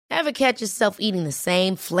Ever catch yourself eating the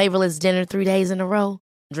same flavorless dinner 3 days in a row?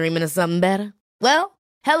 Dreaming of something better? Well,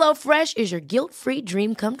 HelloFresh is your guilt-free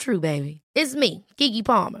dream come true, baby. It's me, Keke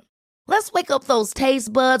Palmer. Let's wake up those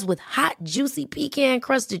taste buds with hot, juicy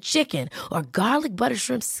pecan-crusted chicken or garlic butter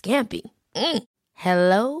shrimp scampi.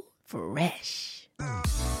 Hello Fresh.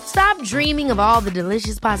 Stop dreaming of all the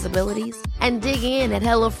delicious possibilities and dig in at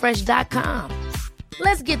HelloFresh.com.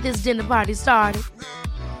 Let's get this dinner party started.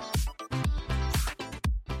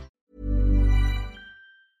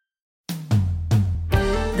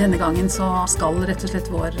 Denne gangen så skal rett og slett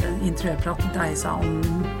vår interiørprat dreie seg om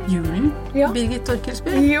julen, Birgit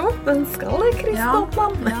Torkelsby. Jo, den skal det, Kristoffer.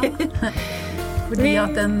 Ja. Fordi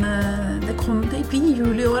at det blir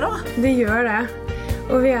jul i år også. Det gjør det.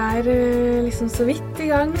 Og vi liksom så vidt i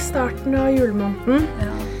gang, starten av julemåneden.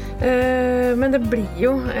 Ja. Men det blir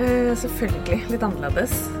jo selvfølgelig litt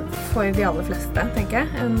annerledes for de aller fleste, tenker jeg,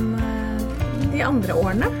 enn de andre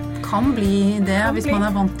årene. Kan bli det, hvis man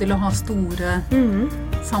vant til å ha store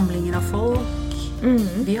samlinger av folk.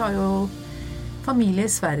 Vi har jo familie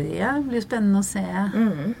i Sverige. Det blir spennende å se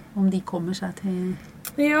om de kommer seg til...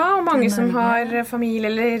 Ja, og mange som har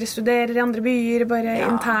familie eller studerer i andre byer, bare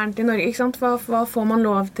internt i Norge, ikke sant? Hva får man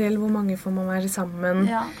lov til? Hvor mange får man være sammen?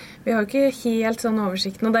 Ja. Vi har jo ikke helt sånn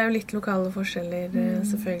oversikten, og det er jo litt lokale forskjeller,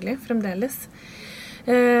 selvfølgelig, fremdeles.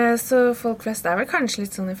 Så folk flest vel kanskje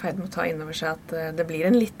litt sånn i ferd med å ta inn over seg at det blir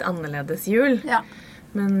en litt annerledes jul. Ja.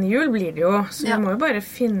 Men jul blir det jo, så vi må jo bare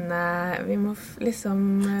vi må liksom...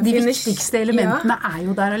 De viktigste elementene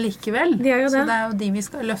jo der allikevel. De jo det. Så det jo de vi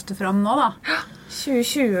skal løfte fram nå, da.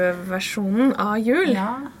 2020-versjonen av jul,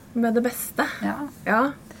 med det beste. Ja.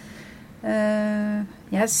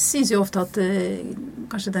 Jeg synes jo ofte at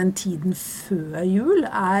kanskje den tiden før jul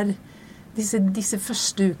disse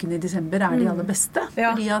første ukene i desember de aller beste.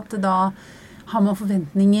 Fordi at da har man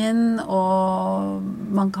forventningen, og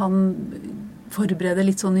man kan forberede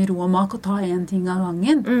litt sånn i ro og mak og ta en ting av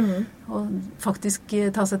gangen. Og faktisk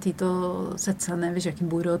ta seg tid til å sette seg ned ved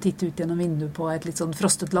kjøkkenbordet og titte ut gjennom vinduet på et litt sånn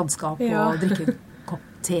frostet landskap og drikke en kopp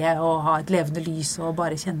te og ha et levende lys og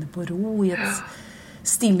bare kjenne på ro i et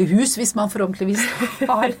stille hus, hvis man forhåpentligvis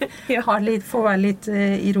får være litt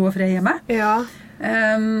i ro og fred hjemme. Ja.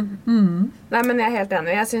 Nei, men jeg helt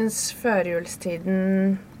enig. Jeg synes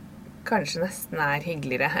førjulstiden kanskje nesten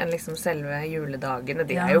hyggeligere enn liksom selve juledagene.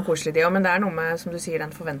 De jo koselige de også, men det noe med, som du sier,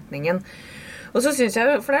 den forventningen. Og så synes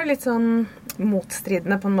jeg, for det jo litt sånn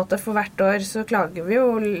motstridende på en måte, for hvert år så klager vi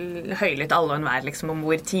jo høylytt alle og enhver liksom om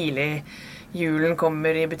hvor tidlig julen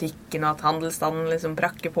kommer i butikken, og at handelsstanden liksom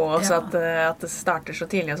prakker på oss, at det starter så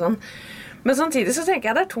tidlig og sånn. Men samtidig så tenker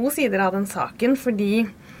jeg det to sider av den saken, fordi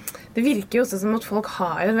det virker jo også som at folk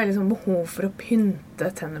har et veldig sånn behov for å pynte,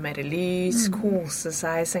 tenne mer lys, kose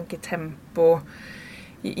seg, senke tempo,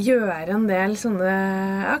 gjøre en del sånne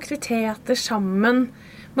aktiviteter sammen.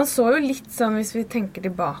 Man så jo litt sånn, hvis vi tenker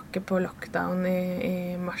tilbake på lockdown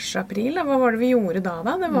i mars-april, hva var det vi gjorde da?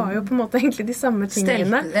 Det var jo på en måte egentlig de samme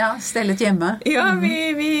tingene. Stellet hjemme. Ja,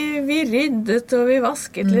 vi ryddet, og vi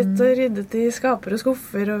vasket litt, og ryddet i skaper og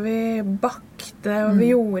skuffer, og vi bakte, og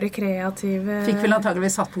vi gjorde kreative... Fikk vel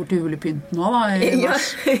antageligvis satt bort julepynten nå da, i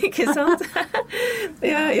mars. Ja, ikke sant?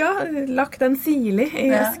 Lagt den sirlig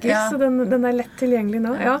i esker, så den lett tilgjengelig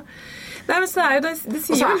nå, Nei, men så jo det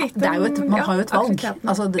sier jo litt om... Man har jo et valg,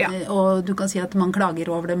 altså, og du kan si at man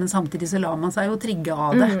klager over det, men samtidig så lar man seg jo trigge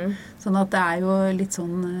av det. Sånn at det jo litt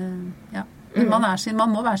sånn,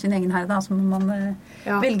 man må være sin egen herre, så må man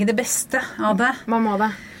velge det beste av det. Man må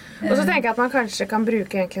det. Og så tenker jeg at man kanskje kan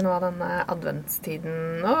bruke egentlig noe av denne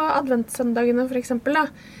adventstiden, og adventssøndagene for eksempel da,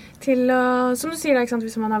 til å, som du sier da, ikke sant,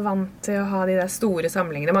 hvis man vant til å ha de der store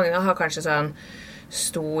samlingene, mange har kanskje sånn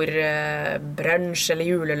stor brunch eller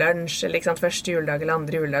julelunsj, eller ikke sant, første juledag eller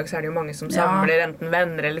andre juledag, så det jo mange som samler enten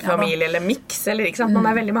venner eller familie eller mix, eller ikke sant,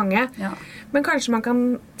 man veldig mange. Men kanskje man kan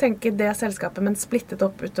tenke det selskapet, men splittet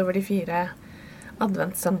opp utover de 4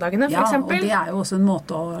 adventssøndagene, for eksempel. Ja, og det jo også en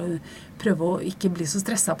måte å prøve å ikke bli så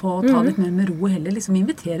stresset på å ta litt mer med ro heller, liksom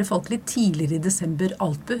invitere folk litt tidligere i desember.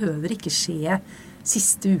 Alt behøver ikke skje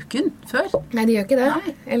siste uken før. Nei, de gjør ikke det.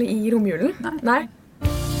 Nei. Eller i romjulen. Nei.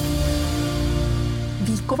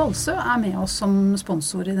 Vik og Valsø med oss som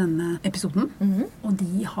sponsor i denne episoden, og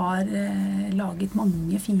de har laget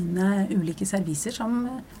mange fine ulike serviser som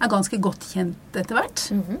ganske godt kjent etter hvert.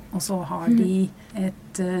 Og så har de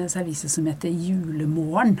et servise som heter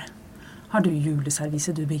Julemorgen. Har du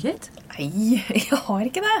juleservise, du, Birgit? Nei, jeg har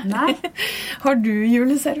ikke det. Nei. Har du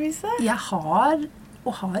juleservise? Jeg har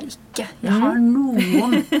og har ikke. Jeg har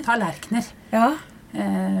noen tallerkener.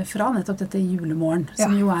 Fra nettopp dette Julemorgen,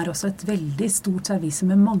 som jo også et veldig stort servise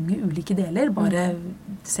med mange ulike deler, bare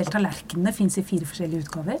selv tallerkenene finnes i 4 forskjellige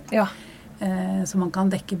utgaver. Ja. Så man kan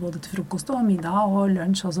dekke både til frokost og middag og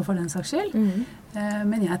lunsj også for den saks skyld.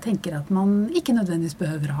 Men jeg tenker at man ikke nødvendigvis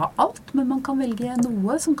behøver å ha alt, men man kan velge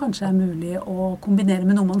noe som kanskje mulig å kombinere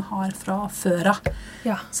med noe man har fra før av.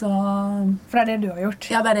 Ja, så, for det du har gjort.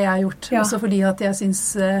 Ja, det det jeg har gjort. Ja. Også fordi at jeg synes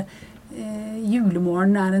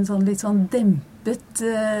julemorgen en sånn litt sånn dempet,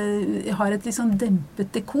 har et litt sånn dempet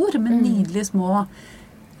dekor med nydelige små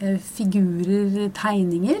figurer,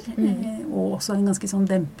 tegninger, og også en ganske sånn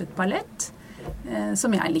dempet palett,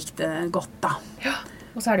 som jeg likte godt da. Ja,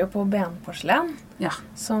 og så det jo på benporselen,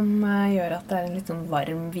 som gjør at det en litt sånn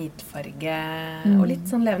varm hvitfarge, og litt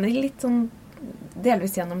sånn levende, litt sånn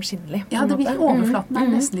delvis gjennomskinnelig. Ja, det blir overflaten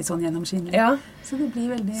nesten litt sånn gjennomskinnelig. Ja. Så det blir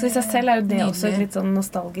veldig så i seg selv jo det nydelig. Også et litt sånn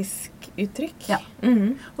nostalgisk uttrykk. Ja,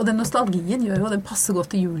 og den nostalgien gjør jo, den passer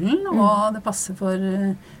godt til julen, og det passer for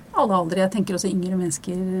alle aldre. Jeg tenker også yngre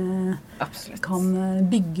mennesker kan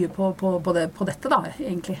bygge på dette da,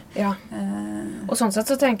 egentlig. Ja. Og sånn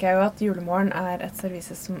sett så tenker jeg jo at julemorgen et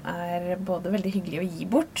servise som både veldig hyggelig å gi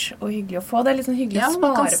bort, og hyggelig å få. Det litt sånn hyggelig å spare på.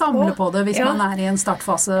 Ja, man kan samle på det hvis man i en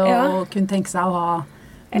startfase og kunne tenke seg å ha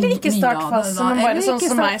eller ikke startfase, men bare sånn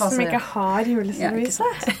som meg som ikke har juleservise.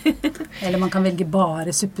 Eller man kan velge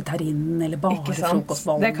bare suppeterrinen, eller bare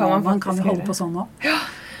frokostbollen. Det kan man kan holde på sånn også. Ja.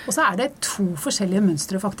 Og så det 2 forskjellige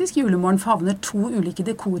mønstre faktisk. Julemorgen favner 2 ulike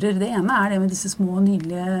dekorer. Det ene det med disse små,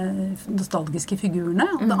 nydelige, nostalgiske figurene,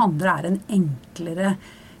 og det andre en enklere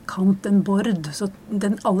kant, en bord. Så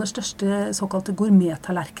den aller største såkalte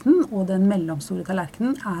gourmet-tallerkenen og den mellomstore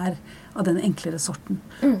tallerkenen av den enklere sorten.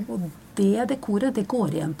 Og det dekoret, det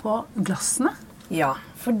går igjen på glassene. Ja,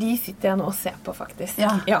 for de sitter jeg nå og ser på faktisk.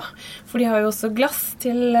 Ja, for de har jo også glass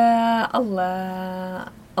til alle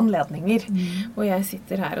anledninger. Og jeg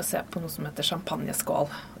sitter her og ser på noe som heter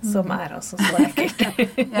champagneskål, som altså så ekkelt.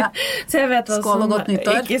 Så jeg vet hva skål og godt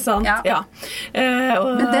nyttår. Ikke sant? Ja.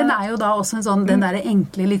 Men den jo da også en sånn, den der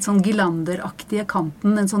enkle, litt sånn gilanderaktige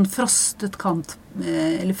kanten, en sånn frostet kant,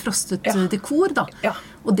 eller frostet dekor da. Ja.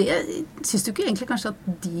 Og det synes du ikke egentlig kanskje at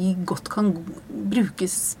de godt kan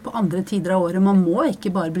brukes på andre tider av året? Man må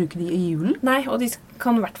ikke bare bruke de i julen. Nei, og de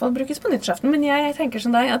kan i hvert fall brukes på nyttårsaften, men jeg tenker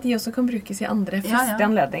som deg at de også kan brukes i andre festlige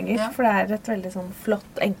anledninger, for det et veldig sånn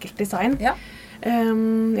flott, enkelt design. Ja.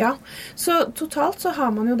 Så totalt så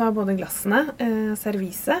har man jo da både glassene,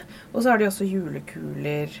 servise, og så har de også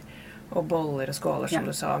julekuler og boller og skåler, som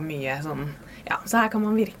du sa, mye sånn. Ja, så her kan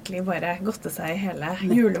man virkelig bare godte seg i hele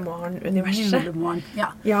julemorgen-universet. Julemorgen,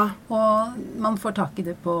 ja. Og man får tak i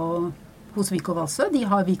det hos Vik og Valsø. De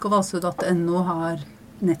har vikovalsø.no har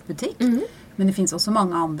nettbutikk. Men det finnes også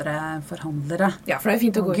mange andre forhandlere. Ja, for det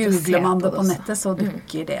fint å gå ut og se på det. Googler man det på nettet, så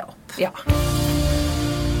dukker det opp. Ja.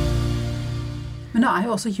 Men det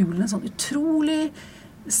jo også julen en sånn utrolig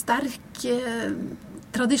sterk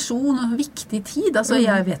tradisjon og viktig tid. Altså,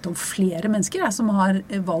 jeg vet om flere mennesker som har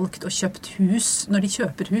valgt og kjøpt hus. Når de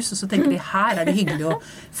kjøper hus, og så tenker de, her det hyggelig å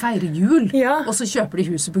feire jul. Og så kjøper de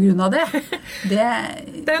huset på grunn av det. Det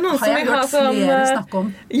jo noen har jeg hørt flere snakke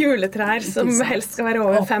om. Juletrær som helst skal være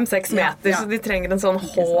over 5-6 meter, så de trenger en sånn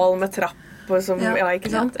hål med trapp. Ikke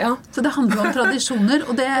sant? Ja. Så det handler om tradisjoner,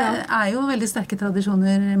 og det jo veldig sterke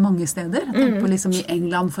tradisjoner mange steder. Tenk på liksom i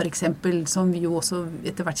England for eksempel, som vi jo også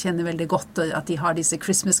etter hvert kjenner veldig godt, at de har disse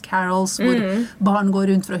Christmas carols, hvor barn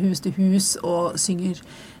går rundt fra hus til hus og synger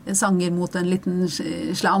sanger mot en liten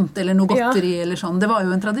slant eller noe godteri eller sånn. Det var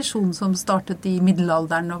jo en tradisjon som startet i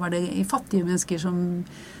middelalderen, og var det i fattige mennesker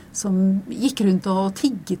som gikk rundt og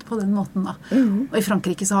tigget på den måten da. Og i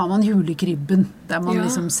Frankrike så har man julekrybben, der man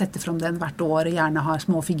liksom setter frem den hvert år, og gjerne har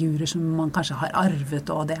små figurer som man kanskje har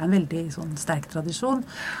arvet, og det en veldig sånn sterk tradisjon.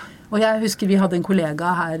 Og jeg husker vi hadde en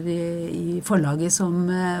kollega her i forlaget som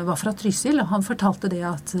var fra Trysil, og han fortalte det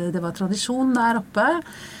at det var tradisjon der oppe,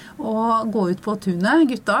 og gå ut på tunet,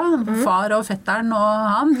 gutta, far og fetteren og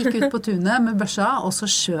han gikk ut på tunet med børsa, og så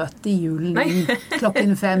skjøt de julen inn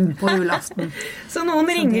 5:00 på julaften. Så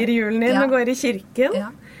noen ringer julen inn og går i kirken,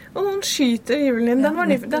 og noen skyter julen inn. Det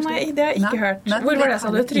har jeg ikke hørt. Hvor var det,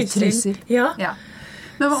 sa du? Trysil? Ja.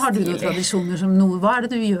 Men hva har du noen tradisjoner hva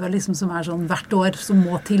det du gjør liksom som sånn hvert år som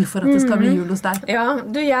må til for at det skal bli jul hos deg? Ja,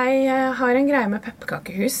 jeg har en greie med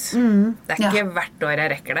pepperkakehus. Det ikke hvert år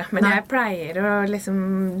jeg rekker det, men jeg pleier å liksom,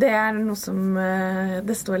 det noe som,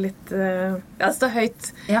 det står litt, det står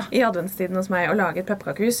høyt i adventstiden hos meg å lage et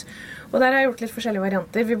pepperkakehus. Og der har jeg gjort litt forskjellige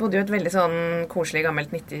varianter. Vi bodde jo et veldig sånn koselig,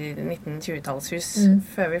 gammelt 1920-tallshus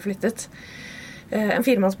før vi flyttet. En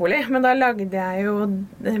firemannsbolig, men da lagde jeg jo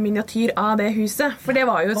miniatyr av det huset, for det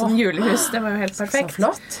var jo et sånn julehus, det var jo helt perfekt. Så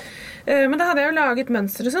flott. Men da hadde jeg jo laget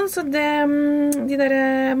mønster og sånn, så de der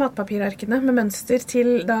matpapirarkene med mønster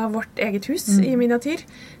til da vårt eget hus i miniatyr,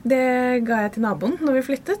 det ga jeg til naboen når vi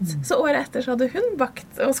flyttet. Så året etter så hadde hun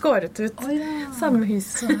bakt og skåret ut samme hus.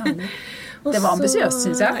 Så herlig. Det var ambisiøst,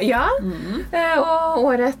 synes jeg. Ja, og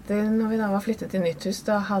året etter, når vi da var flyttet til nytt hus,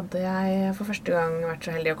 da hadde jeg for første gang vært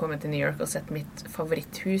så heldig å komme til New York og sett mitt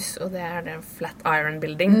favoritthus, og det den Flatiron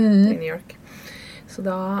Building i New York. Så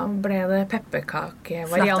da ble det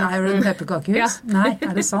pepperkakevarianten. Flatiron pepperkakehus? Ja. Nei,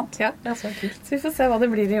 det sant? Ja, det så kult. Så vi får se hva det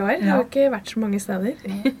blir i år. Det har ikke vært så mange steder.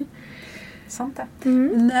 Sant det.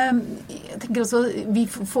 Men jeg tenker også, vi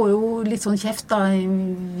får jo litt sånn kjeft da,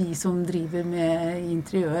 vi som driver med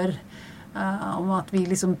interiør, om at vi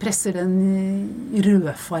liksom presser den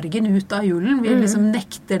rødfargen ut av julen. Vi liksom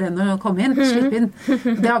nekter den å komme inn, slippe inn.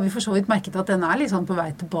 Det har vi for så vidt merket at den liksom på vei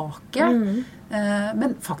tilbake.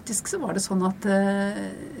 Men faktisk så var det sånn at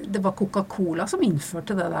det var Coca-Cola som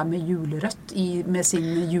innførte det der med julerødt med sin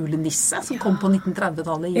julenisse, som kom på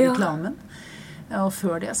 1930-tallet i reklamen. Og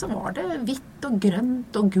før det så var det hvitt og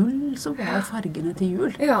grønt og gull som var fargene til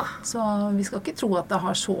jul. Ja. Så vi skal ikke tro at det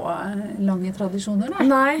har så lange tradisjoner.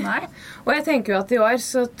 Nei. Og jeg tenker jo at i år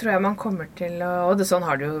så tror jeg man kommer til og sånn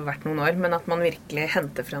har det jo vært noen år, men at man virkelig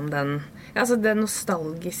henter frem det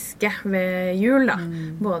nostalgiske ved jul da.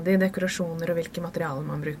 Både i dekorasjoner og hvilke materialer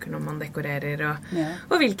man bruker når man dekorerer,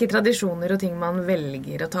 og hvilke tradisjoner og ting man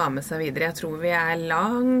velger å ta med seg videre. Jeg tror vi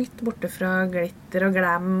langt borte fra glitter og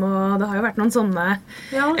glam, og det har jo vært noen sånne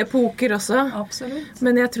epoker også. Absolutt.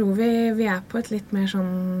 Men jeg tror vi på et litt mer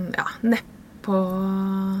sånn, nedpå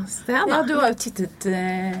sted, da. Ja, du har jo tittet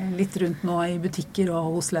litt rundt nå i butikker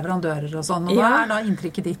og hos leverandører og sånn. Og hva da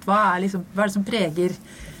inntrykket ditt? Hva er det som preger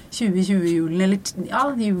 2020-julen,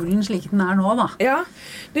 eller julen slik den nå da? Ja,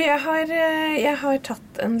 jeg har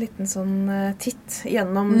tatt en liten sånn titt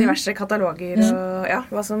gjennom diverse kataloger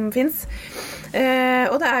og hva som finnes.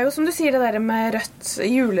 Og det jo som du sier, det der med rødt,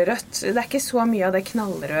 julerødt, det ikke så mye av det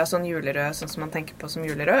knallrød, sånn julerød, sånn som man tenker på som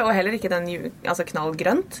julerød, og heller ikke den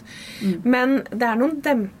knallgrønt. Men det noen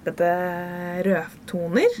dempede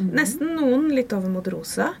rødtoner, nesten noen litt over mot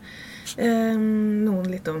rosa, noen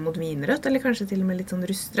litt over mot vinrødt, eller kanskje til og med litt sånn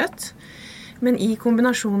rustrødt. Men i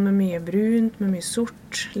kombinasjon med mye brunt, med mye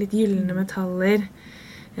sort, litt gyllene metaller.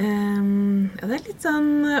 Det litt sånn,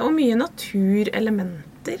 og mye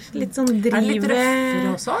naturelementer, litt sånn drive. Det litt røffere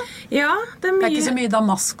også? Ja, det mye. Det ikke så mye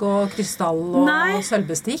damask og krystall og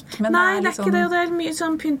sølvbestikk, men Nei, det ikke det, og det mye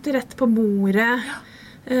sånn pynte rett på bordet.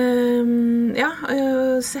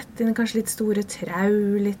 Sette inn kanskje litt store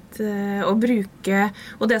trau, og bruke,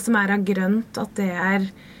 og det som av grønt, at det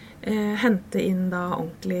hente inn da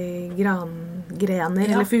ordentlig grangrener,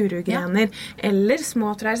 eller furugrener, eller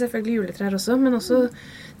små trær, selvfølgelig juletrær også, men også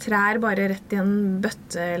trær bare rett i en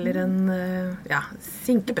bøtte, eller en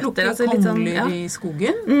sinkebøtter. Plukke kongler i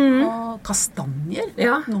skogen, og kastanjer.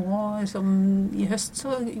 Nå, som i høst,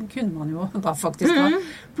 så kunne man jo da faktisk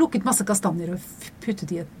plukket masse kastanjer og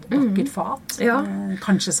puttet i et vakkert fat.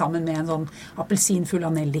 Kanskje sammen med en sånn appelsin full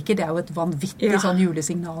av nelliker. Det jo et vanvittig sånn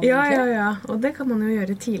julesignal. Ja, og det kan man jo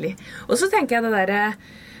gjøre tidlig. Og så tenker jeg det der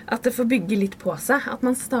at det får bygge litt på seg, at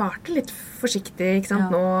man starter litt forsiktig, ikke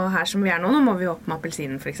sant? Nå her som vi nå må vi opp med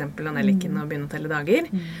appelsinen for eksempel, og nelliken, og begynne å telle dager,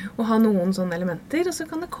 og ha noen sånne elementer, og så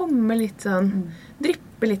kan det komme litt sånn,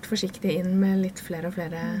 dryppe litt forsiktig inn med litt flere og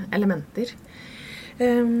flere elementer.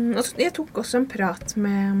 Og jeg tok også en prat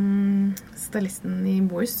med stylisten i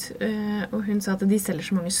Bohus, og hun sa at de selger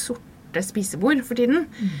så mange sorte spisebord for tiden,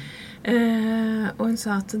 og hun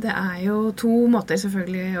sa at det jo 2 måter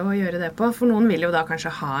selvfølgelig å gjøre det på. For noen vil jo da kanskje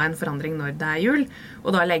ha en forandring når det jul,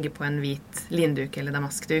 og da legge på en hvit linduk eller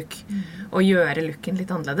damaskduk, og gjøre looken litt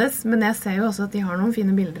annerledes. Men jeg ser jo også at de har noen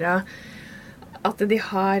fine bilder av at de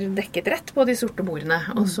har dekket rett på de sorte bordene,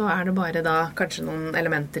 og så det bare da kanskje noen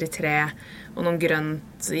elementer i tre, og noen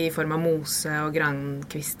grønt i form av mose og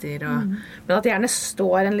grankvister, men at det gjerne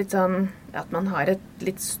står en litt sånn, at man har et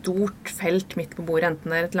litt stort felt midt på bordet,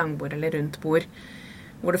 enten det et langbord eller rundt bord,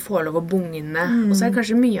 hvor det får lov å bunge, og så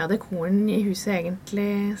kanskje mye av dekoren i huset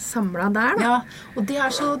egentlig samlet der da. Ja, og det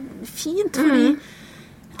så fint, fordi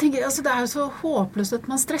tenker, altså, det jo så håpløst at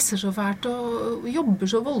man stresser så fælt og jobber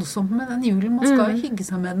så voldsomt med den julen. Man skal hygge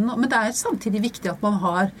seg med den. Men det samtidig viktig at man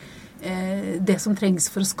har det som trengs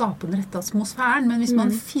for å skape den rette atmosfæren. Men hvis man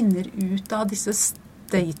finner ut av disse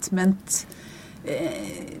statement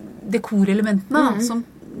dekorelementene, som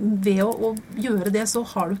ved å gjøre det, så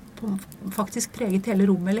har du faktisk preget hele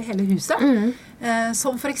rommet eller hele huset.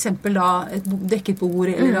 Som for eksempel da et dekket bord,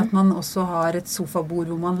 eller at man også har et sofabord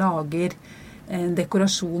hvor man lager en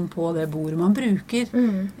dekorasjon på det bordet. Man bruker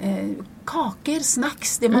kaker,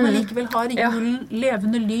 snacks, det man likevel har i julen,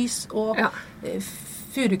 levende lys og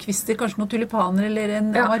furukvister, kanskje noen tulipaner eller en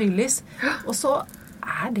amaryllis. Og så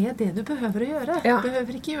det du behøver å gjøre. Du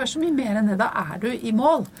behøver ikke gjøre så mye mer enn det. Da du i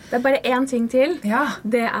mål. Det bare én ting til.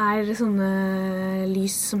 Det sånne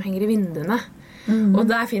lys som henger i vinduene. Og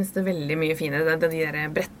der finnes det veldig mye fine, de der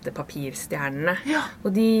brette papirstjernene. Og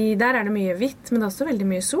der det mye hvitt, men det også veldig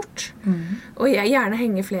mye sort. Og jeg gjerne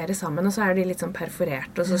henger flere sammen, og så de litt sånn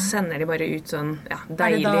perforert, og så sender de bare ut sånn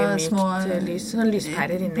deilig, mykt lys, sånn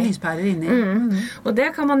lyspærer inni. Og det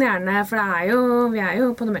kan man gjerne, for vi jo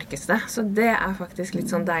på det mørkeste, så det faktisk litt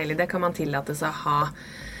sånn deilig. Det kan man tillate seg å ha.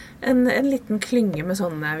 En liten klynge med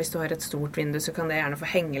sånne, hvis du har et stort vindu, så kan det gjerne få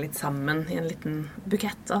henge litt sammen i en liten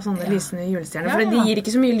bukett av sånne lysende julestjerner. For de gir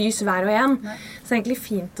ikke så mye lys hver og en. Så det egentlig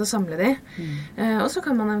fint å samle de. Og så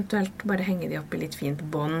kan man eventuelt bare henge de opp i litt fint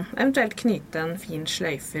bånd. Eventuelt knyte en fin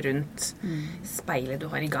sløyfe rundt speilet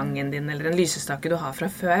du har i gangen din, eller en lysestake du har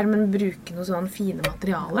fra før, men bruke noen sånne fine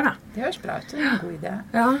materialer da. Det høres bra ut, det en god idé.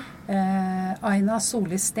 Aina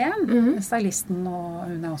Solli Steen, stylisten, og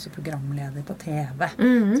hun også programleder på TV.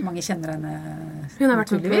 Så mange kjenner henne Hun har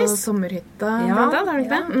vært med på Sommerhytta,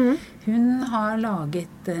 Hun har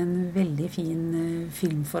laget en veldig fin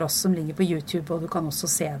film for oss som ligger på YouTube, og du kan også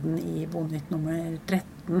se den i Bondnytt nummer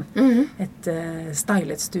 13. Et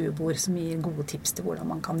stylet stuebord som gir gode tips til hvordan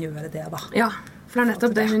man kan gjøre det da. Ja, for det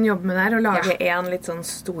nettopp det hun jobber med der, å lage en litt sånn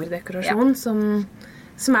stor dekorasjon som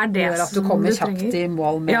det gjør at du kommer kjapt i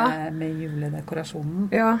mål med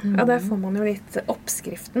juledekorasjonen. Ja, der får man jo litt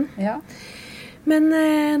oppskriften. Men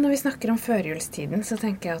når vi snakker om førjulstiden, så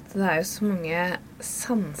tenker jeg at det jo så mange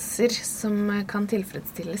sanser som kan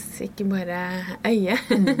tilfredsstilles, ikke bare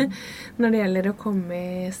øyet, når det gjelder å komme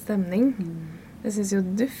i stemning. Jeg synes jo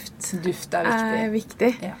duft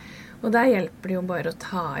viktig. Og der hjelper det jo bare å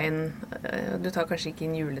ta inn, du tar kanskje ikke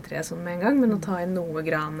inn juletreet sånn med en gang, men å ta inn noe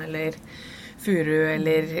gran eller furu,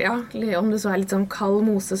 eller om det så litt sånn kald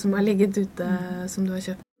mose som har ligget ute, som du har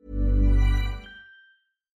kjøpt.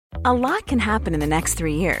 A lot can happen in the next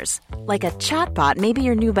 3 years. Like a chatbot may be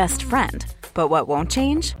your new best friend. But what won't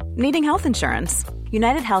change? Needing health insurance.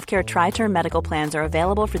 United Healthcare Tri-Term Medical Plans are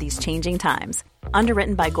available for these changing times.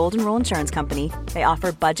 Underwritten by Golden Rule Insurance Company, they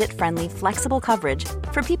offer budget-friendly, flexible coverage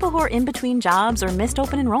for people who are in between jobs or missed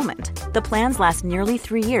open enrollment. The plans last nearly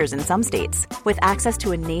 3 years in some states, with access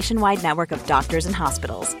to a nationwide network of doctors and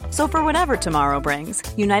hospitals. So for whatever tomorrow brings,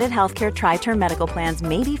 United Healthcare Tri-Term Medical Plans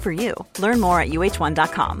may be for you. Learn more at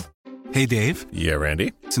uh1.com. Hey, Dave. Yeah,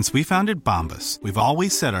 Randy. Since we founded Bombas, we've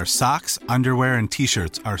always said our socks, underwear, and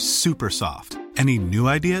T-shirts are super soft. Any new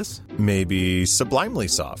ideas? Maybe sublimely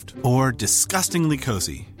soft. Or disgustingly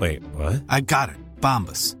cozy. Wait, what? I got it.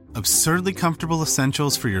 Bombas. Absurdly comfortable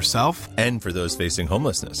essentials for yourself and for those facing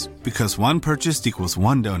homelessness. Because one purchased equals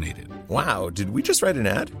one donated. Wow, did we just write an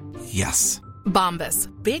ad? Yes. Bombas.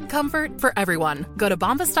 Big comfort for everyone. Go to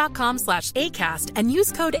bombas.com/ACAST and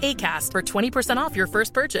use code ACAST for 20% off your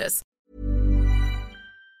first purchase.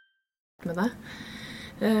 Med det.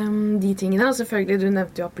 De tingene, og selvfølgelig, du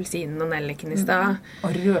nevnte jo appelsinen og nelliken i sted.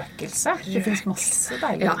 Og røkelse. Det finnes masse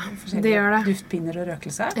deilige det gjør det. Duftpinner og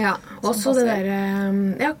røkelse. Ja, også det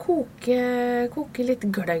der, koke litt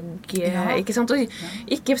gløgg, ikke sant? Og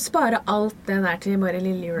ikke spare alt det der til bare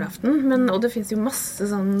lille julaften, og det finnes jo masse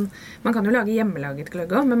sånn, man kan jo lage hjemmelaget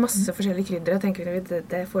gløgg også, med masse forskjellige krydder. Jeg tenker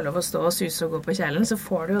det får lov å stå og suse og gå på kjelen, så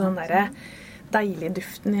får du jo den der deilige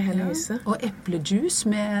duften i hele huset. Og eplejuice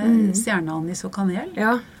med stjerneanis og kanel.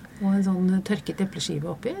 Ja. Og en sånn tørket epleskive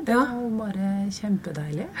oppi. Det jo bare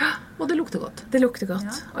kjempedeilig. Og det lukter godt. Det lukter godt.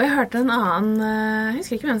 Ja. Og jeg hørte en annen, jeg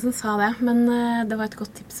husker ikke hvem som sa det, men det var et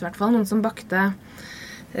godt tips i hvert fall. Noen som bakte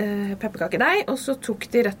pepperkakedeig, og så tok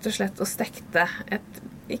de rett og slett og stekte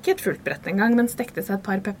ikke et fullt brett engang, men stekte seg et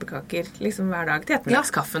par pepperkaker liksom hver dag til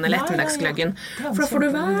ettermiddagskaffen eller ettermiddagsgløggen. For da får du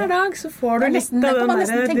hver dag, så får du litt av den der. Det kan man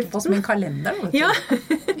nesten tenke på som en kalender. Ja.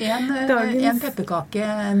 En pepperkake,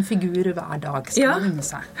 en figur hver dag skal man unne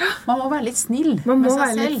seg. Man må være litt snill med seg selv. Man må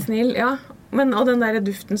være litt snill, ja. Og den der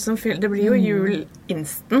duften som fyller, det blir jo jul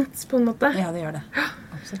instant på en måte. Ja, det gjør det.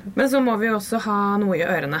 Absolutt. Men så må vi også ha noe i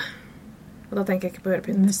ørene. Og da tenker jeg ikke på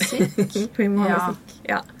ørepynt. Musikk. Vi må ha musikk,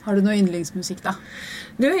 Har du noe yndlingsmusikk da?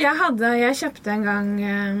 Du, jeg kjøpte en gang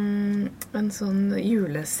en sånn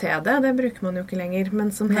jule-CD, det bruker man jo ikke lenger,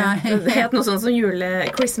 men som het noe sånt som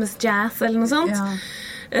Christmas Jazz eller noe sånt. Ja.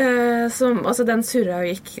 Altså den surret og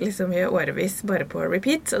gikk liksom i årevis bare på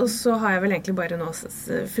repeat, og så har jeg vel egentlig bare nå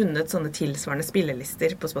funnet sånne tilsvarende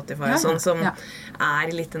spillelister på Spotify, som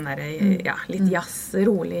litt den der, litt jazz,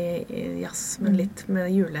 rolig jazz, men litt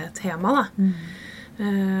med juletema da.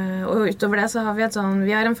 Og utover det så har vi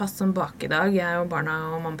har en fast sånn bakedag, jeg og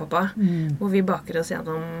barna og mamma og pappa, hvor vi baker oss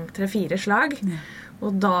gjennom 3-4 slag.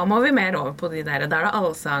 Og da må vi mer over på de der det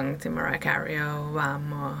allsang til Mariah Carey og Wham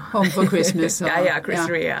og Home for Christmas. Og, ja, Chris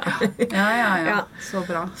Rea. Ja. Så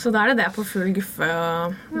bra. Så da det på full guffe,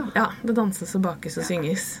 og det danses og bakes og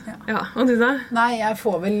synges. Ja, og du da? Nei, jeg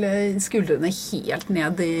får vel skuldrene helt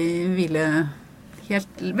ned i hvile,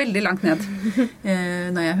 veldig langt ned,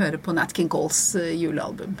 når jeg hører på Nat King Coles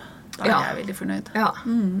julealbum. Da jeg veldig fornøyd. Ja.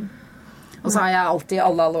 Og så har jeg alltid, i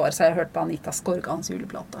alle år, så har jeg hørt på Anita Skorgans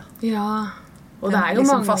juleplate. Ja, og det jo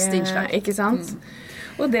liksom mange, fast innslag. Ikke sant?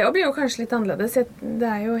 Og det blir jo kanskje litt annerledes.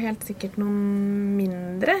 Det jo helt sikkert noen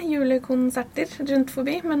mindre julekonserter rundt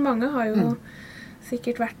forbi, men mange har jo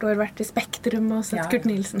sikkert hvert år vært i Spektrum og sett Kurt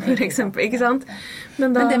Nilsen, for eksempel, ikke sant?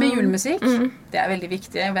 Men det med julemusikk, det veldig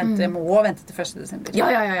viktig. Jeg må vente til 1. desember. Ja.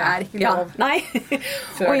 Det ikke lov. Nei.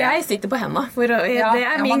 Og jeg sitter på hendene, for det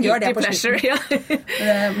min guilty pleasure.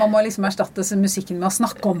 Man må liksom erstatte musikken med å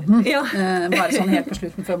snakke om den, bare sånn helt på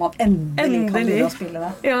slutten, før man endelig kan begynne å spille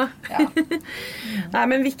det. Ja. Nei,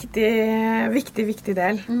 men viktig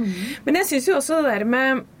del. Men jeg synes jo også det der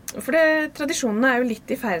med for tradisjonene jo litt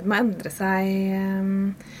i ferd med å endre seg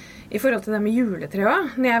i forhold til det med juletre også.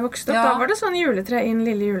 Når jeg vokste opp, da var det sånn juletre inn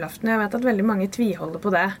lille julaften. Jeg vet at veldig mange tviholder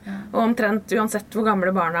på det. Og omtrent, uansett hvor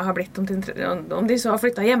gamle barna har blitt, om de så har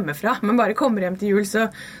flyttet hjemmefra, men bare kommer hjem til jul, så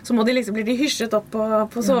må de liksom bli hysjet opp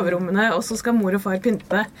på soverommene, og så skal mor og far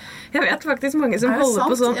pynte. Jeg vet faktisk mange som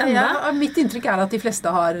holder på sånn enda. Mitt inntrykk at de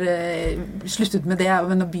fleste har sluttet med det,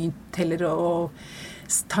 men har begynt heller å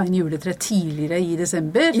ta en juletre tidligere i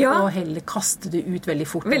desember, og heller kaste det ut veldig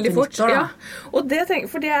fort. Veldig fort, ja. Og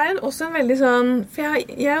for det jo også en veldig sånn, for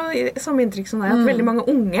jeg har samme inntrykk som deg, at veldig mange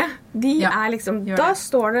unge, de liksom, da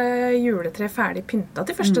står det juletre ferdig pynta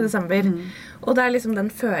til 1. desember. Og det liksom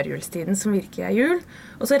den førjulstiden som virkelig jul,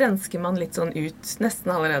 og så rensker man litt sånn ut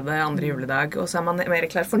nesten allerede andre juledag, og så man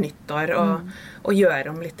mer klar for nyttår, og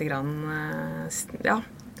gjør om litt grann,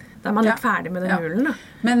 da man litt ferdig med den julen da.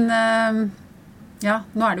 Men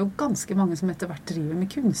nå det jo ganske mange som etter hvert driver med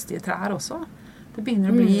kunstige trær også. Det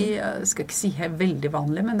begynner å bli, skal ikke si helt veldig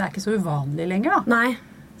vanlig, men det ikke så uvanlig lenger da. Nei,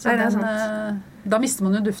 så det sant. Da mister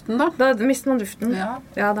man jo duften da. Da mister man duften.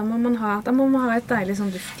 Ja, da må man ha et deilig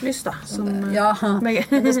sånn duftlys da. Men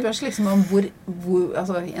det spørs liksom om hvor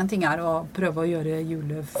altså en ting å prøve å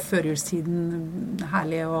gjøre førjulstiden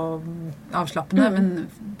herlig og avslappende, men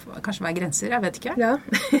kanskje være grenser, jeg vet ikke.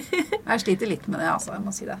 Jeg sliter litt med det, altså, jeg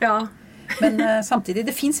må si det. Ja. Men samtidig,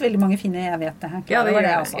 det finnes veldig mange fine, jeg vet det her. Ja, det gjør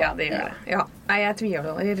det. Ja. Nei, jeg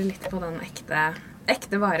tviholder litt på den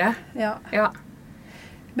ekte vare. Ja.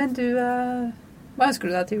 Men du, hva ønsker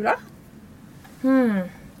du deg til jula?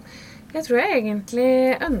 Jeg tror jeg egentlig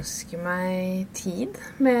ønsker meg tid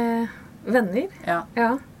med venner.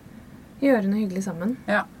 Ja. Gjøre noe hyggelig sammen.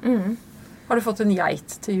 Ja. Har du fått en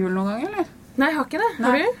geit til jul noen gang, eller? Nei, jeg har ikke det.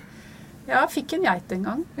 Har du? Ja, jeg fikk en geit en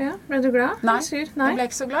gang. Ja, ble du glad? Nei, jeg ble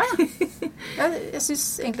ikke så glad. Jeg synes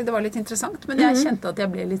egentlig det var litt interessant, men jeg kjente at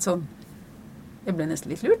jeg ble litt sånn, jeg ble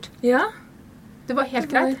nesten litt lurt. Ja. Det var helt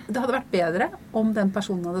greit. Det hadde vært bedre om den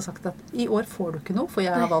personen hadde sagt at i år får du ikke noe, for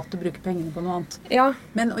jeg har valgt å bruke pengene på noe annet. Ja.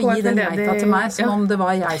 Men å gi den geita til meg som om det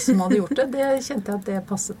var jeg som hadde gjort det, det kjente jeg at det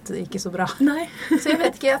passet ikke så bra. Nei. Så jeg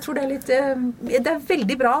vet ikke, jeg tror det litt, det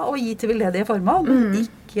veldig bra å gi til veldedige formål, men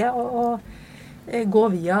ikke å gå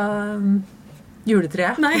via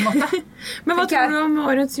juletreet, på en måte. Men hva tror du om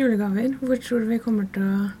årets julegaver? Hvor tror du vi kommer til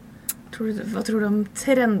å... Hva tror du om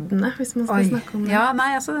trendene, hvis man skal snakke om det? Ja, nei,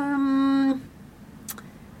 altså...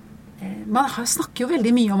 Man snakker jo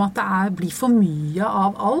veldig mye om at det blir for mye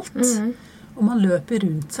av alt. Og man løper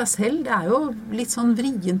rundt seg selv. Det jo litt sånn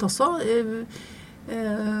vrient også.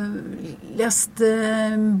 Lest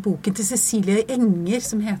boken til Cecilie Enger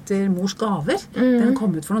som heter Mors gaver. Den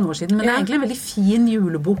kom ut for noen år siden, men det egentlig en veldig fin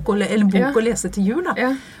julebok eller bok å lese til jul da.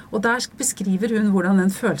 Og der beskriver hun hvordan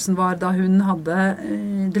den følelsen var da hun hadde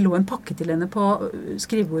det lå en pakke til henne på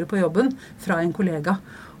skrivebordet på jobben fra en kollega,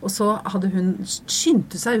 og så hadde hun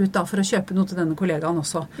skyndt seg ut da for å kjøpe noe til denne kollegaen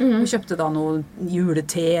også. Hun kjøpte da noe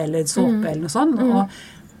julete eller såpe eller noe sånt,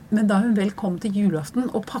 men da hun vel kom til julaften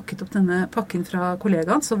og pakket opp denne pakken fra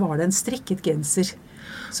kollegaen, så var det en strikket genser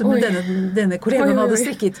som denne kollegaen hadde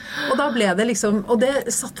strikket. Og da ble det liksom, og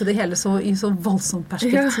det satte det hele i så voldsomt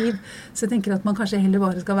perspektiv. Så jeg tenker at man kanskje heller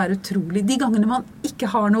bare skal være utrolig. De gangene man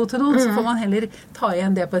ikke har noe til noen, så får man heller ta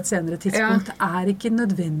igjen det på et senere tidspunkt. Det ikke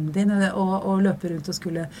nødvendig å løpe rundt og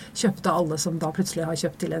skulle kjøpe til alle som da plutselig har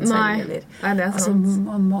kjøpt til en selv. Nei, det sant. Altså,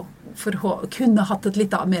 man må kunne hatt et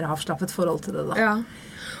litt mer avslappet forhold til det da. Ja.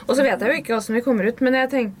 Og så vet jeg jo ikke hvordan vi kommer ut, men jeg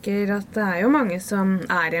tenker at det jo mange som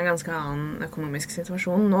I en ganske annen økonomisk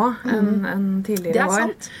situasjon nå enn tidligere år. Det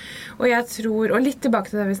sant. Og jeg tror, og litt tilbake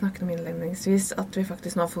til det vi snakket om innledningsvis, at vi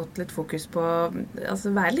faktisk nå har fått litt fokus på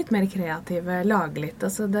altså være litt mer kreative, lage litt.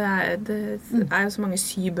 Altså det jo så mange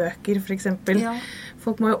sybøker, for eksempel. Ja.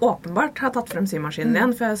 Folk må jo åpenbart ha tatt frem symaskinen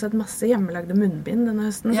igjen, for jeg har sett masse hjemmelagde munnbind denne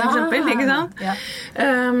høsten, for eksempel, ikke sant? Ja.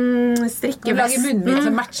 Strikkevesten. Lage munnbind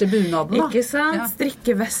som matcher bunaden, da. Ikke sant? Ja.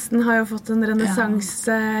 Strikkevesten har jo fått en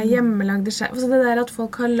renessanse, hjemmelagde skjerm. Så det der at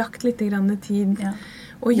folk har lagt litt grann tid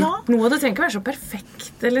og gjort noe. Det trenger ikke være så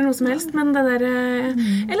perfekt eller noe som helst, men det der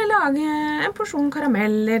eller lage en porsjon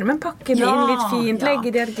karameller, men pakke det inn litt fint,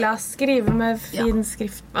 legge det I et glass, skrive med fin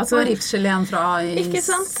skrift. Altså, og riftgeleen fra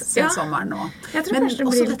sensommeren nå. Men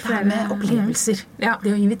også dette her med opplevelser.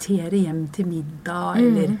 Det å invitere hjem til middag,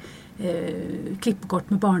 eller klippekort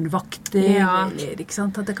med barnevakter, eller, ikke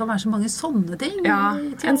sant? At det kan være så mange sånne ting.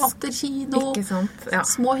 Teater, kino,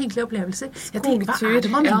 små hyggelige opplevelser. Jeg tenker, hva det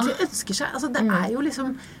man egentlig ønsker seg? Altså, det jo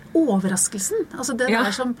liksom overraskelsen. Altså, det der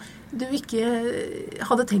som du ikke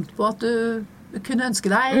hadde tenkt på at du kunne ønske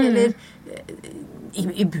deg, eller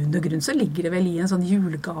I bunn og grunn så ligger det vel I en sånn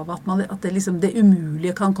julegave at det, liksom, det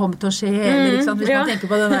umulige kan komme til å skje, eller, ikke sant? Hvis man tenker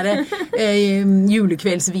på den der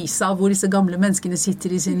julekveldsvisa hvor disse gamle menneskene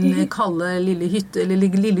sitter I sin kalde lille hytte, eller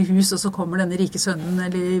lille hus, og så kommer denne rike sønnen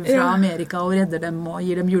fra Amerika og redder dem og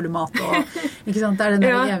gir dem julemat, og, ikke sant? Det den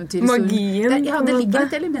der eventyrhistorien. Det ligger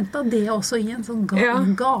et element av det også I en sånn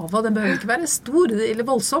gave, og den behøver ikke være stor eller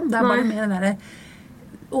voldsom, det bare mer den der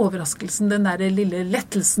overraskelsen, den der lille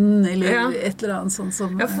lettelsen eller et eller annet sånt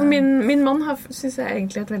som... Ja, for min mann synes jeg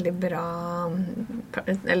egentlig et veldig bra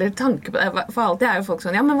eller tanke på det. For alltid jo folk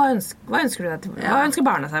sånn, ja, men hva ønsker du deg til? Hva ønsker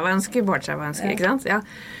barna seg? Hva ønsker Bård seg? Hva ønsker, ikke sant? Ja.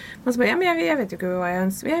 Man spør, ja, men jeg vet jo ikke hva jeg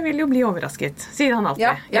ønsker. Jeg vil jo bli overrasket, sier han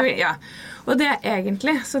alltid. Og det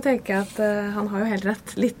egentlig, så tenker jeg at han har jo helt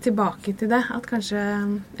rett litt tilbake til det, at kanskje,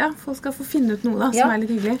 folk skal få finne ut noe da, som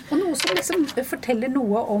litt hyggelig. Og noe som liksom forteller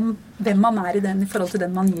noe om hvem man I forhold til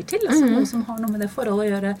den man gir til, altså noe som har noe med det forholdet å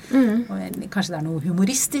gjøre, og kanskje det noe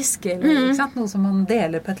humoristisk, eller ikke sant? Noe som man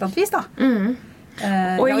deler på et eller annet vis, da.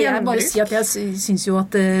 Og jeg bare si at jeg synes jo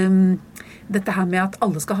at dette her med at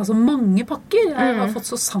alle skal ha så mange pakker, jeg har fått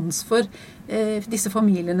så sans for disse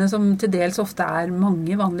familiene som til dels ofte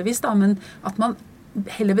mange vanligvis, da, men at man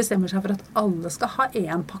heller bestemmer seg for at alle skal ha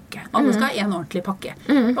en pakke. Alle skal ha en ordentlig pakke.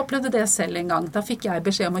 Jeg opplevde det selv en gang. Da fikk jeg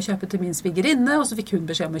beskjed om å kjøpe til min svigerinne, og så fikk hun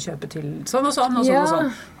beskjed om å kjøpe til sånn og sånn og sånn og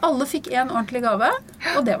sånn. Alle fikk en ordentlig gave,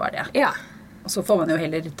 og det var det. Ja. Og så får man jo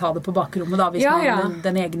heller ta det på bakrommet da, hvis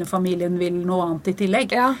den egne familien vil noe annet I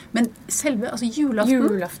tillegg. Ja. Men selve, altså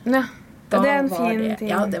julaften, det en fin ting.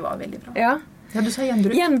 Ja, det var veldig bra. Ja, du sa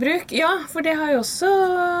gjenbruk. Gjenbruk, for det har jo også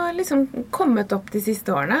liksom kommet opp de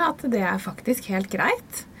siste årene, at det faktisk helt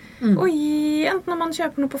greit. Å gi, enten når man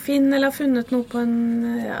kjøper noe på Finn, eller har funnet noe på en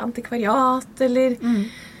antikvariat, eller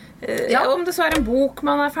om det så en bok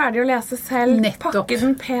man ferdig å lese selv, pakke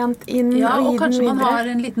den pent inn og gi den videre. Og kanskje man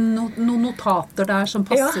har en liten noen notater der som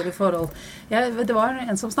passer I forhold. Det var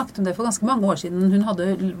en som snakket om det for ganske mange år siden. Hun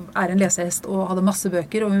en lesehest og hadde masse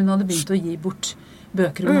bøker, og hun hadde begynt å gi bort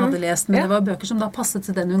bøker hun hadde lest, men det var bøker som da passet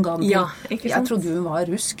til den hun ga den til. Jeg trodde hun var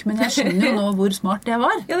rusk, men jeg skjønner jo nå hvor smart det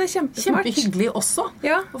var. Ja, det kjempesmart. Kjempehyggelig også.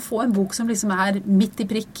 Å få en bok som liksom midt I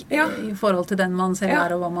prikk I forhold til den man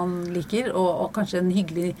selv og hva man liker, og kanskje en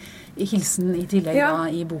hyggelig hilsen I tillegg da,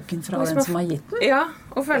 I boken fra den som har gitt den. Ja,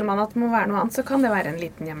 og føler man at det må være noe annet, så kan det være en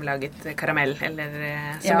liten hjemmelaget karamell, eller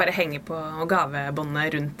som bare henger på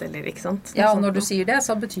gavebåndet rundt, eller ikke sant? Ja, og når du sier det,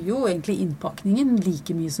 så betyr jo egentlig innpakningen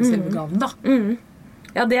like mye som selve gaven da.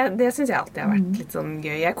 Ja, det synes jeg alltid har vært litt sånn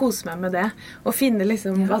gøy. Jeg koser meg med det. Å finne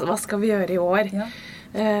liksom, hva skal vi gjøre I år?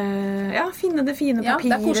 Finne det fine papiret.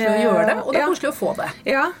 Ja, det koselig å gjøre det, og det koselig å få det.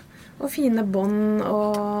 Ja, og fine bånd,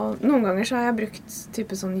 og noen ganger så har jeg brukt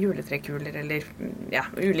type sånn juletrekuler, eller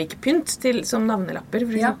ulike pynt som navnelapper,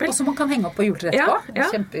 for eksempel. Og som man kan henge opp på juletreet på.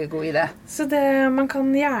 Kjempegod idé. Så man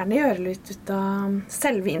kan gjerne gjøre litt ut av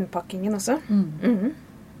selve innpakkingen også.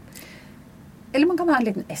 Eller man kan ha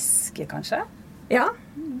en liten eske, kanskje. Ja,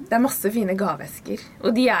 det masse fine gaveesker.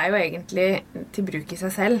 Og de jo egentlig til bruk I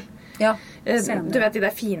seg selv. Ja, du vet de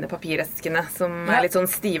der fine papireskene som litt sånn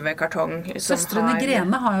stive kartong. Søstrene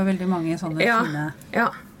Grene har jo veldig mange sånne fine. Ja.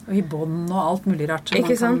 Og I bånd og alt mulig rart.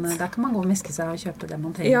 Der kan man gå og meske seg og kjøpe det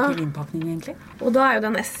man trenger til innpakning egentlig. Og da jo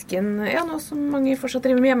den esken, nå som mange fortsatt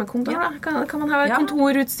driver med hjemmekontor, da, kan man ha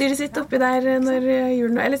kontorutstyret sitt oppi der når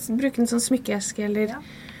julen, eller bruke en sånn smykkeeske, eller...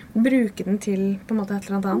 bruke den til på en måte et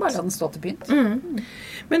eller annet. Bare la den stå til pynt.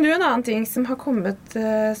 Men en annen ting som har kommet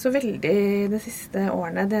så veldig de siste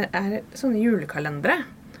årene, det sånne julekalendere.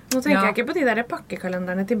 Nå tenker jeg ikke på de der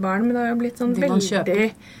pakkekalenderne til barn, men det har jo blitt sånn veldig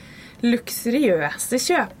luksuriøse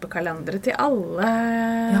kjøpekalendere til alle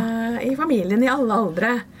i familien, i alle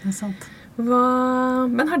aldre. Det er sant.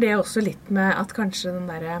 Men har det også litt med at kanskje den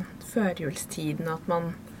der førjulstiden, at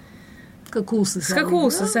man skal kose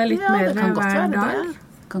seg litt mer hver dag?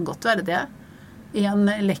 Det kan godt være det. En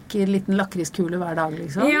lekker liten lakriskule hver dag,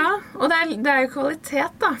 liksom. Ja, og det er jo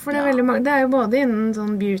kvalitet, da. For det er veldig mange, det er jo både innen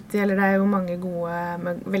sånn beauty, eller det er jo mange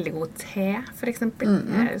veldig god te, for eksempel.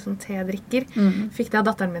 Sånn tedrikker. Fikk det av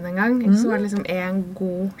datteren min en gang. Så var det liksom en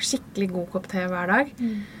skikkelig god kopp te hver dag.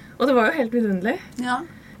 Og det var jo helt vidunderlig. Ja.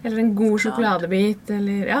 Eller en god sjokoladebit,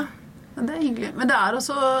 eller Det er hyggelig. Men det er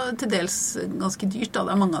også til dels ganske dyrt. Da.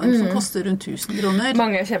 Det er mange av dem som koster rundt 1000 kroner.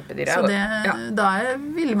 Mange er kjempedyre. Så da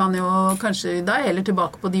vil man jo kanskje da heller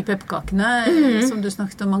tilbake på de pepperkakene som du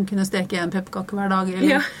snakket om. Man kunne steke en pepperkake hver dag.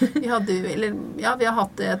 Eller, vi har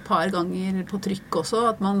hatt det et par ganger på trykk også.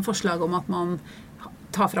 At man forslag om at man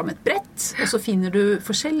tar fram et brett, og så finner du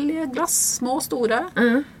forskjellige glass, små og store.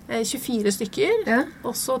 24 stykker.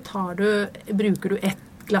 Og så bruker du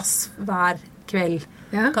ett glass hver kveld.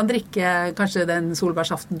 Kan drikke kanskje den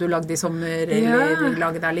solbærsaften du lagde i sommer, eller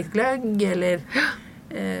lage deg litt gløgg, eller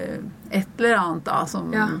et eller annet da,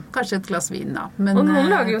 som kanskje et glass vin da. Men, og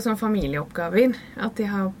noen lager jo sånn familieoppgaver, at de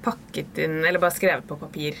har pakket inn, eller bare skrevet på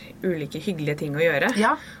papir, ulike hyggelige ting å gjøre.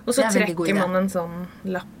 Og så trekker man en sånn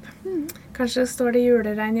lapp. Kanskje står det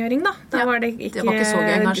julerengjøring da. Da var det ikke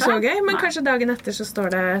så gøy, men kanskje dagen etter så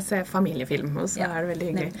står det se familiefilm, og så er det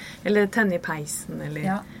veldig hyggelig. Eller tenne i peisen,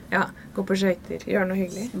 eller gå på skøyter, gjøre noe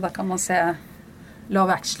hyggelig. Da kan man se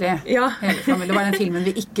Love Actually. Hele familien. Det var den filmen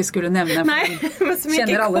vi ikke skulle nevne, for vi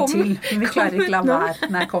kjenner alle til. Men vi klarer ikke la være.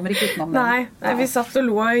 Nei, kommer ikke utenom den. Nei, vi satt og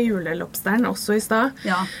lo av julelobsteren også i stad.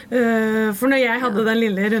 For når jeg hadde den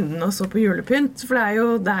lille runden og så på julepynt, for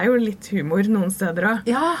det er jo litt humor noen steder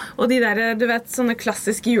også. Og de der, du vet, sånne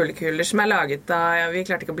klassiske julekuler som er laget av, vi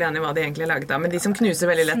klarte ikke å bli enige hva de egentlig er laget av, men de som knuser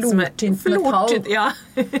veldig lett. Flortynt metall.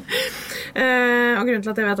 Og grunnen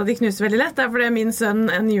til at jeg vet at de knuser veldig lett, er fordi min sønn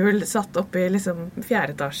en jul satt oppe i liksom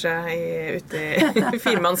 4. etasje ute i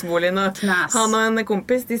firmannsboligen, og han og en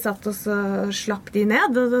kompis, de satt og så slapp de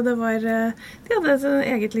ned, og de hadde et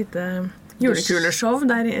eget lite julekuleshow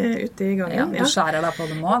der ute i gangen. Du skjærer deg på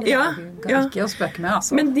dem også. Det er ikke å spøke med,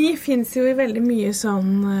 altså. Men de finnes jo i veldig mye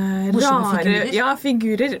sånn rare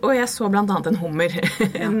figurer. Og jeg så blant annet en hummer.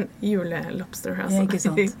 En julelobster. Altså. Ikke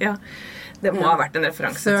sant? Det må ha vært en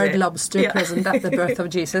referanse Third lobster present at the birth of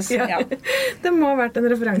Jesus. Det må ha vært en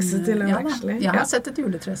referanse til Love Actually. Jeg har sett et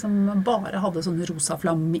juletre som bare hadde sånne rosa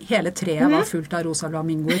flamingoer. Hele treet var fullt av rosa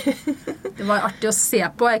flamingoer. Det var artig å se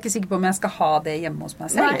på. Jeg er ikke sikker på om jeg skal ha det hjemme hos meg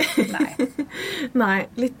selv. Nei,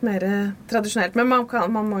 litt mer tradisjonelt. Men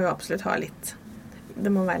man må jo absolutt ha litt.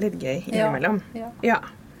 Det må være litt gøy innimellom.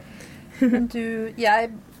 Men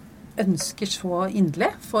jeg ønsker så inderlig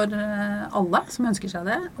for alle som ønsker seg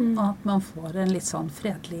det, at man får en litt sånn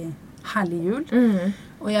fredelig, herlig jul.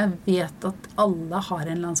 Og jeg vet at alle har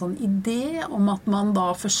en eller annen sånn idé om at man da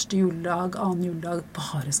første juledag, annen juledag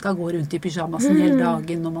bare skal gå rundt i pyjamasen hele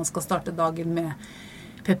dagen, når man skal starte dagen med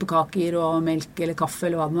pepperkaker og melk eller kaffe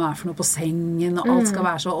eller hva det nå er for noe på sengen, og alt skal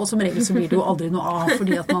være så, og som regel så blir det jo aldri noe av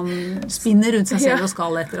fordi at man spinner rundt seg selv og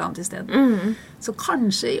skal et eller annet i stedet. Så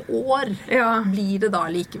kanskje i år blir det da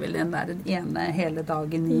likevel den der ene hele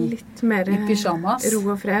dagen i litt mer i pyjamas. Ro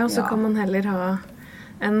og fred, og så kan man heller ha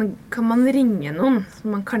kan man ringe noen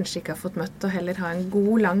som man kanskje ikke har fått møtt, og heller ha en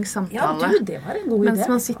god, lang samtale. Det var en god idé.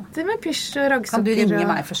 Mens man sitter med pysj og raggsokker. Kan du ringe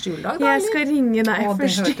meg første juledag da? Jeg skal ringe deg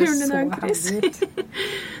første juledag, Chris.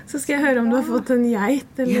 Så skal jeg høre om du har fått en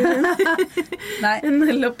geit, eller en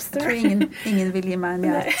lobster. Jeg tror ingen vil gi meg en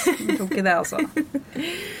geit. Jeg tror ikke det, altså.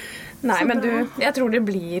 Nei, men jeg tror det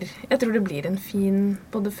blir en fin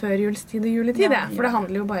både førjulstid og juletid, for det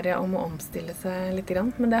handler jo bare om å omstille seg litt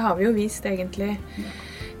grann. Men det har vi jo vist egentlig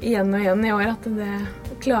igjen og igjen i år, at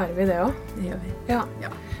det klarer vi det også. Det gjør vi. Ja.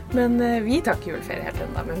 Men vi tar ikke juleferie helt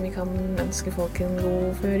enda, men vi kan ønske folk en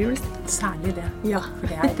god førjulstid. Særlig det. Ja. For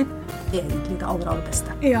det er egentlig det aller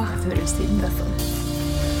beste. Ja. Førjulstiden, det er sånn.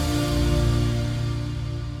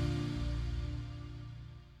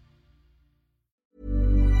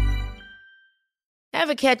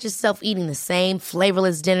 Ever catch yourself eating the same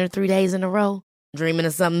flavorless dinner 3 days in a row? Dreaming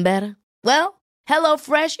of something better? Well,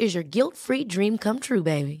 HelloFresh is your guilt-free dream come true,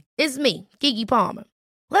 baby. It's me, Keke Palmer.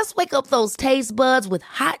 Let's wake up those taste buds with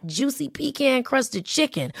hot, juicy pecan-crusted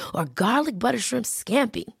chicken or garlic butter shrimp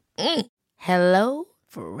scampi. Hello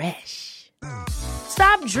Fresh.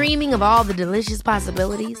 Stop dreaming of all the delicious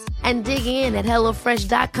possibilities and dig in at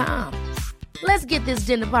HelloFresh.com. Let's get this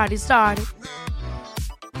dinner party started.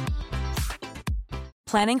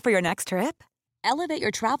 Planning for your next trip? Elevate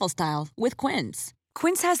your travel style with Quince.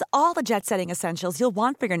 Quince has all the jet-setting essentials you'll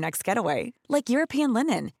want for your next getaway, like European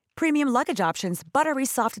linen, premium luggage options, buttery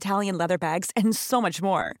soft Italian leather bags, and so much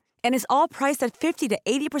more. And is all priced at 50 to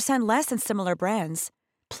 80% less than similar brands.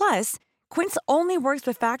 Plus, Quince only works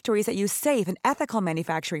with factories that use safe and ethical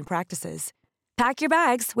manufacturing practices. Pack your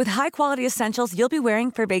bags with high-quality essentials you'll be wearing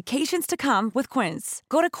for vacations to come with Quince.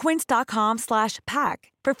 Go to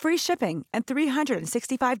quince.com/pack for free shipping and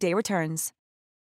 365-day returns.